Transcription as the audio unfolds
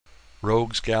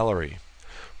Rogues Gallery.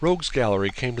 Rogues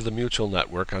Gallery came to the Mutual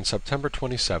Network on September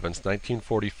 27,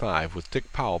 1945, with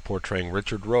Dick Powell portraying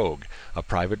Richard Rogue, a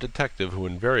private detective who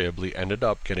invariably ended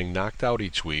up getting knocked out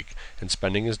each week and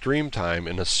spending his dream time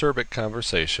in acerbic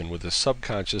conversation with his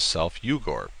subconscious self,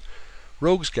 Ugor.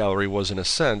 Rogues Gallery was in a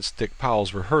sense Dick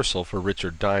Powell's rehearsal for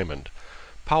Richard Diamond.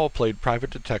 Powell played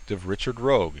private detective Richard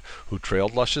Rogue, who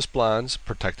trailed luscious blondes,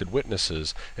 protected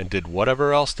witnesses, and did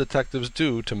whatever else detectives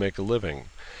do to make a living.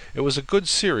 It was a good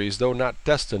series, though not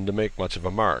destined to make much of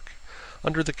a mark.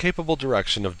 Under the capable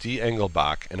direction of D.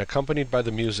 Engelbach and accompanied by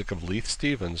the music of Leith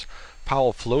Stevens,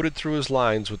 Powell floated through his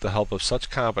lines with the help of such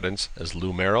competence as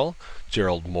Lou Merrill,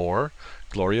 Gerald Moore,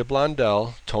 Gloria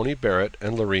Blondell, Tony Barrett,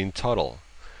 and Lorene Tuttle.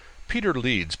 Peter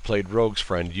Leeds played Rogue's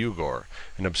friend Ugor,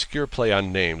 an obscure play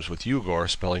on names with Ugor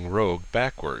spelling Rogue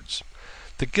backwards.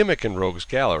 The gimmick in Rogue's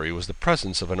Gallery was the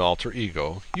presence of an alter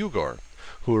ego, Ugor,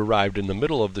 who arrived in the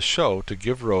middle of the show to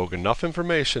give Rogue enough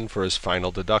information for his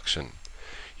final deduction.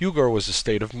 Ugor was a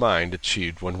state of mind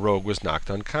achieved when Rogue was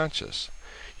knocked unconscious.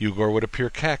 Ugor would appear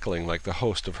cackling like the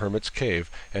host of Hermit's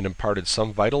Cave and imparted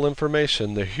some vital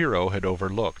information the hero had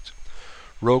overlooked.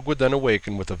 Rogue would then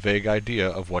awaken with a vague idea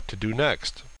of what to do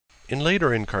next. In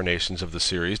later incarnations of the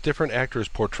series, different actors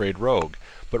portrayed Rogue,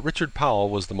 but Richard Powell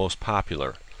was the most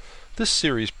popular. This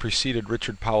series preceded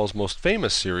Richard Powell's most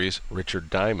famous series, Richard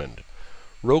Diamond.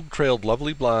 Rogue trailed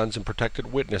lovely blondes and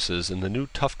protected witnesses in the new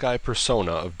tough guy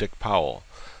persona of Dick Powell.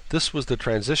 This was the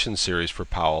transition series for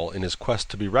Powell in his quest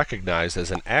to be recognized as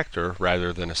an actor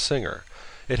rather than a singer.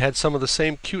 It had some of the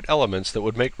same cute elements that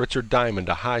would make Richard Diamond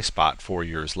a high spot 4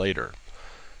 years later.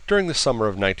 During the summer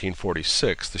of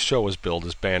 1946, the show was billed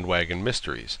as Bandwagon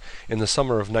Mysteries. In the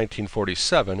summer of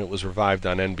 1947, it was revived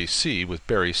on NBC with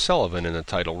Barry Sullivan in the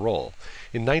title role.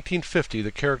 In 1950,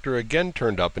 the character again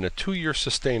turned up in a 2-year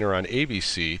sustainer on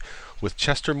ABC with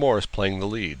Chester Morris playing the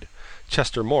lead.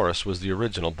 Chester Morris was the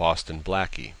original Boston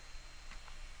Blackie.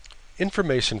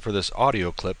 Information for this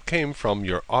audio clip came from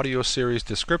your audio series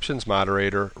descriptions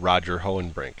moderator, Roger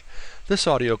Hohenbrink. This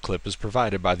audio clip is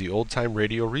provided by the Old Time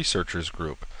Radio Researchers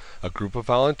Group, a group of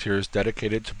volunteers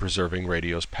dedicated to preserving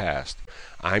radio's past.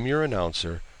 I'm your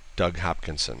announcer, Doug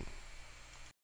Hopkinson.